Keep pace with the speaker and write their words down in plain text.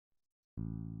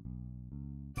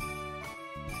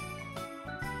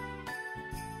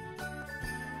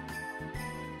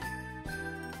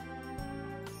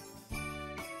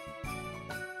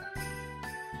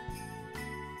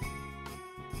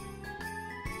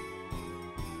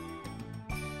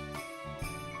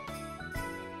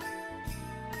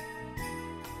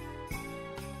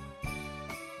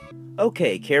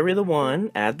Okay, carry the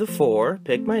 1, add the 4,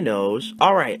 pick my nose.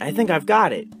 Alright, I think I've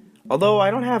got it. Although I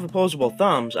don't have opposable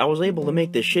thumbs, I was able to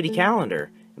make this shitty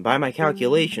calendar. And by my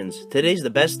calculations, today's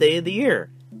the best day of the year.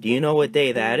 Do you know what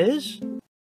day that is?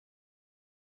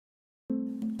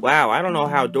 Wow, I don't know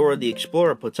how Dora the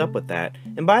Explorer puts up with that.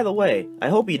 And by the way, I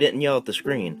hope you didn't yell at the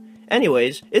screen.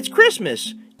 Anyways, it's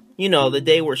Christmas! You know, the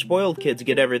day where spoiled kids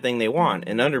get everything they want,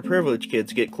 and underprivileged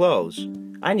kids get clothes.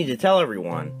 I need to tell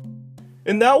everyone.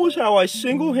 And that was how I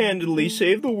single-handedly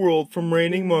saved the world from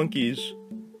raining monkeys.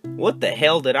 What the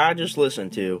hell did I just listen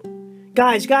to?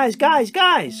 Guys!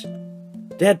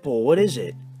 Deadpool, what is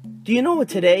it? Do you know what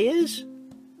today is?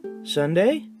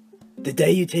 Sunday? The day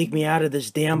you take me out of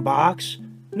this damn box?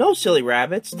 No, silly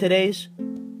rabbits, today's...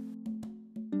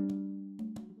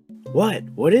 What?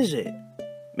 What is it?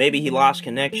 Maybe he lost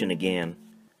connection again.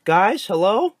 Guys,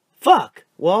 hello? Fuck!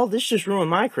 Well, this just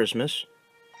ruined my Christmas.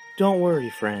 Don't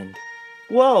worry, friend.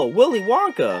 Whoa, Willy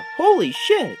Wonka! Holy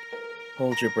shit!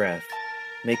 Hold your breath.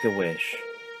 Make a wish.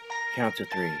 Count to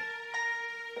 3.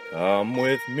 Come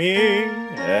with me,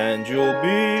 and you'll be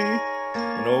in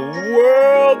a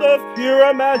world of pure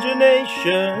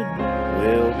imagination.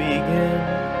 We'll begin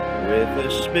with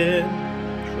a spin,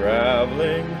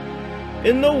 traveling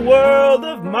in the world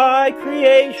of my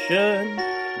creation.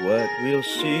 What we'll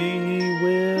see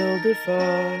will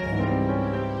defy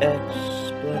explanation.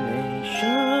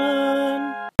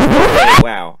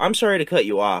 Wow, I'm sorry to cut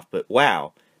you off, but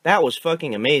wow, that was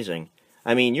fucking amazing.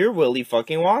 I mean, you're Willy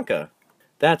fucking Wonka.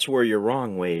 That's where you're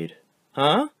wrong, Wade.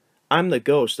 Huh? I'm the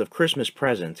ghost of Christmas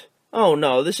Present. Oh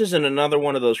no, this isn't another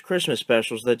one of those Christmas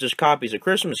specials that just copies A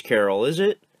Christmas Carol, is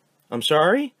it? I'm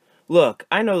sorry? Look,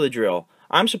 I know the drill.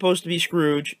 I'm supposed to be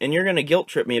Scrooge, and you're gonna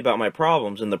guilt-trip me about my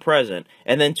problems in the present,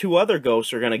 and then 2 other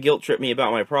ghosts are gonna guilt-trip me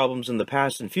about my problems in the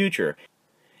past and future.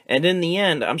 And in the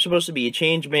end, I'm supposed to be a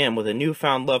changed man with a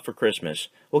newfound love for Christmas.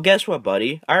 Well, guess what,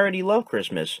 buddy? I already love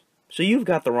Christmas. So you've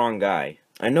got the wrong guy.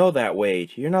 I know that,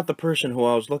 Wade. You're not the person who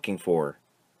I was looking for.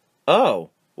 Oh,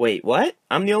 wait, what?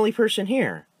 I'm the only person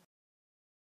here.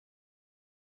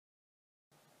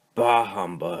 Bah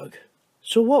humbug.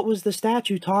 So what was the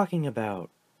statue talking about?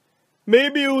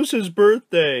 Maybe it was his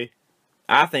birthday.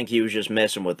 I think he was just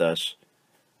messing with us.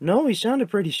 No, he sounded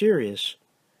pretty serious.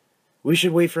 We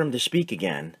should wait for him to speak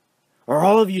again. Are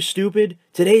all of you stupid?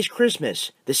 Today's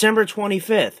Christmas, December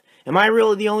 25th. Am I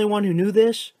really the only one who knew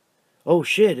this? Oh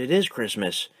shit, it is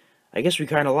Christmas. I guess we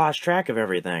kinda lost track of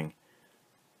everything.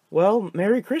 Well,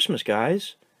 Merry Christmas,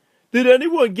 guys. Did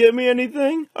anyone get me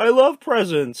anything? I love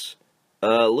presents.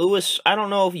 Louis, I don't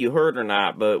know if you heard or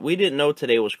not, but we didn't know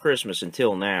today was Christmas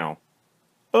until now.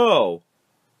 Oh.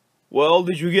 Well,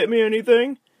 did you get me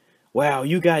anything? Wow,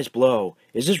 you guys blow.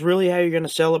 Is this really how you're gonna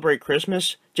celebrate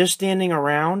Christmas? Just standing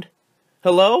around?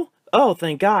 Hello? Oh,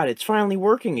 thank God, it's finally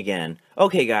working again.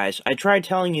 Okay, guys, I tried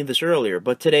telling you this earlier,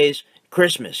 but today's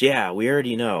Christmas. Yeah, we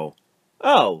already know.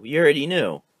 Oh, you already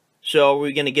knew. So, are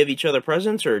we gonna give each other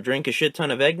presents or drink a shit ton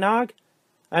of eggnog?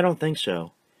 I don't think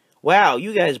so. Wow,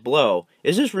 you guys blow.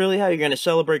 Is this really how you're gonna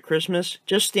celebrate Christmas?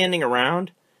 Just standing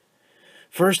around?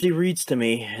 First he reads to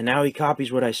me, and now he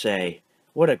copies what I say.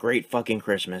 What a great fucking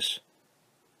Christmas.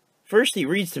 First he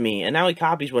reads to me, and now he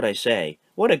copies what I say.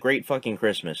 What a great fucking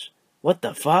Christmas. What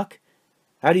the fuck?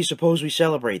 How do you suppose we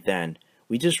celebrate then?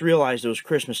 We just realized it was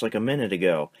Christmas like a minute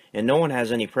ago, and no one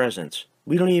has any presents.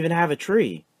 We don't even have a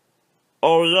tree.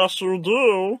 Oh, yes you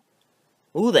do.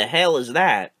 Who the hell is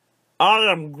that?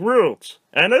 I am Groot,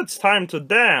 and it's time to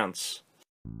dance.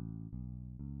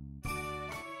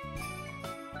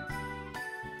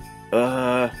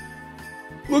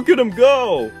 Look at him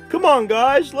go! Come on,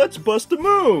 guys, let's bust a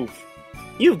move!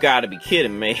 You've got to be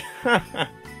kidding me.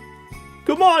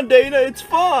 Come on, Dana, it's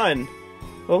fun!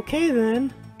 Okay,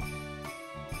 then.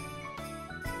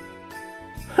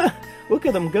 Look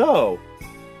at them go!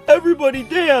 Everybody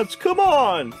dance, come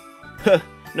on!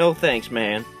 No thanks,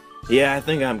 man. Yeah, I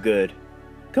think I'm good.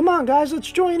 Come on, guys,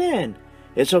 let's join in.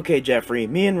 It's okay, Jeffrey,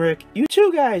 me and Rick, you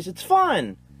too, guys, it's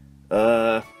fun!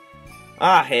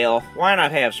 Hell, why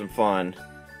not have some fun?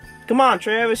 Come on,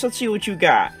 Travis, let's see what you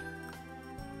got.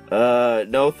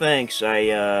 No thanks,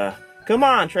 Come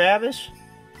on, Travis.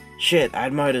 Shit, I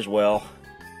might as well.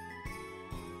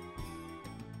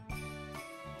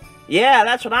 Yeah,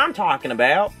 that's what I'm talking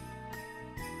about.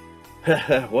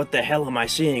 What the hell am I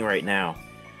seeing right now?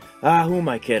 Ah, who am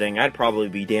I kidding? I'd probably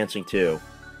be dancing too.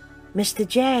 Mr.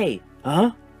 J!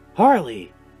 Huh?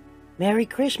 Harley! Merry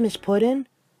Christmas, Puddin'!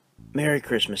 Merry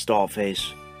Christmas,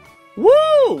 Dollface.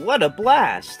 Woo! What a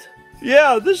blast!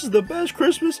 Yeah, this is the best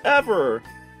Christmas ever!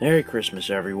 Merry Christmas,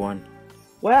 everyone.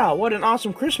 Wow, what an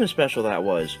awesome Christmas special that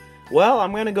was. Well,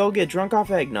 I'm gonna go get drunk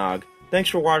off eggnog. Thanks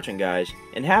for watching, guys,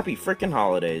 and happy frickin'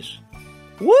 holidays.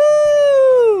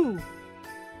 Woo!